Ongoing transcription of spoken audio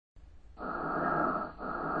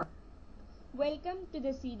Welcome to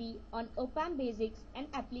the CD on Opamp Basics and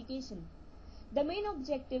Application. The main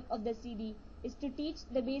objective of the CD is to teach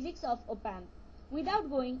the basics of Opamp without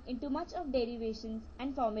going into much of derivations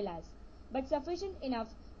and formulas, but sufficient enough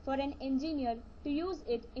for an engineer to use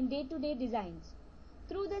it in day-to-day designs.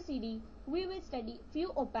 Through the CD, we will study few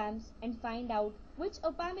Opamps and find out which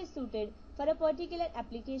Opamp is suited for a particular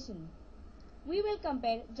application. We will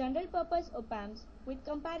compare general purpose Opamps with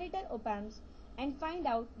comparator Opamps and find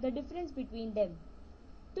out the difference between them.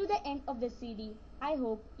 To the end of the CD, I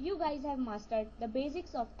hope you guys have mastered the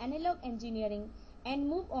basics of analog engineering and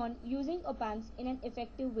move on using Opamps in an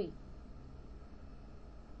effective way.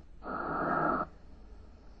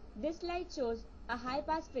 This slide shows a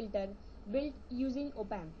high-pass filter built using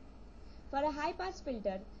Opamp. For a high-pass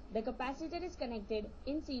filter, the capacitor is connected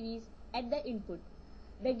in series at the input.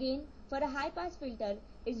 The gain for a high-pass filter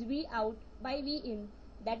is V out by V in,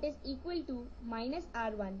 that is equal to minus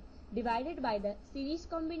R1 divided by the series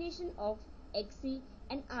combination of Xc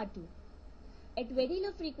and R2. At very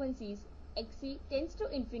low frequencies, Xc tends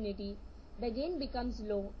to infinity, the gain becomes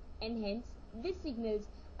low, and hence these signals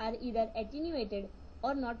are either attenuated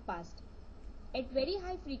or not passed. At very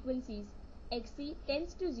high frequencies, Xc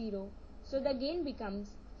tends to 0, so the gain becomes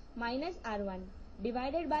minus R1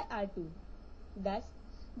 divided by R2. Thus,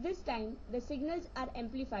 this time the signals are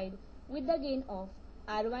amplified with the gain of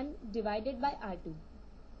R1 divided by R2,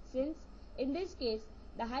 since in this case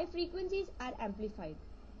the high frequencies are amplified.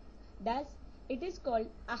 Thus, it is called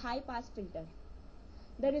a high-pass filter.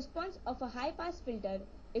 The response of a high-pass filter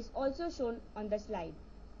is also shown on the slide,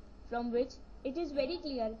 from which it is very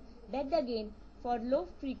clear that the gain for low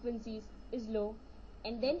frequencies is low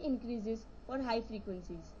and then increases for high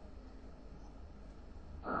frequencies.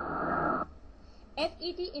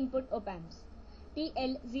 FET input Opamps.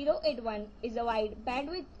 TL081 is a wide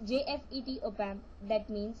bandwidth JFET Opamp, that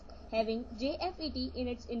means having JFET in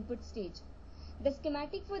its input stage. The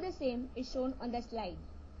schematic for the same is shown on the slide.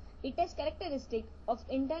 It has characteristic of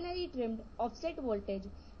internally trimmed offset voltage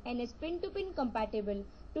and is pin-to-pin compatible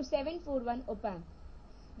to 741 Opamp.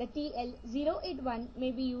 The TL081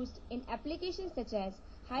 may be used in applications such as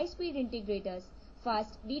high-speed integrators,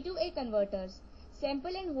 fast D2A converters,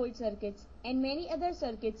 sample and hold circuits, and many other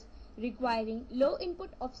circuits requiring low input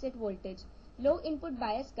offset voltage, low input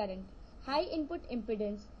bias current, high input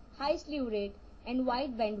impedance, high slew rate, and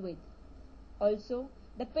wide bandwidth. Also,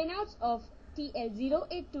 the pinouts of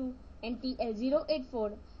TL082 and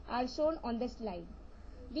TL084 are shown on the slide.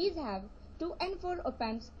 These have 2 and 4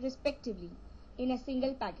 Opamps respectively in a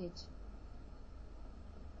single package.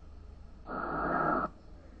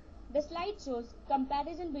 The slide shows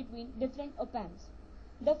comparison between different Opamps.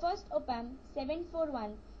 The first Opamp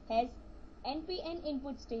 741 has NPN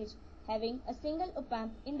input stage having a single Opamp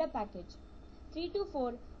in the package.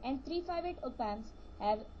 324 and 358 Opamps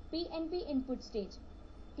have PNP input stage.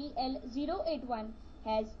 TL081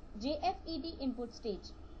 has JFET input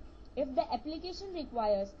stage. If the application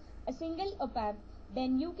requires a single Opamp,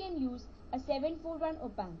 then you can use a 741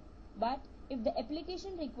 Opamp. But if the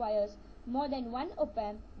application requires more than one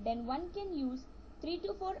Opamp, then one can use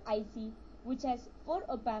 324 IC, which has 4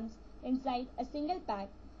 Opamps inside a single pack,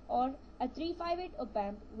 or a 358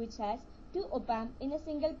 Opamp, which has 2 Opamp in a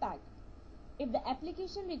single pack. If the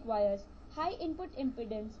application requires high input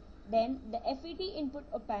impedance, then the FET input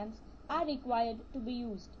Opamps are required to be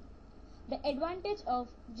used. The advantage of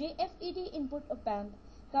JFET input Opamp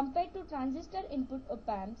compared to transistor input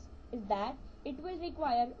Opamps is that it will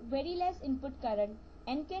require very less input current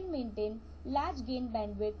and can maintain large gain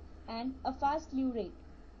bandwidth and a fast slew rate.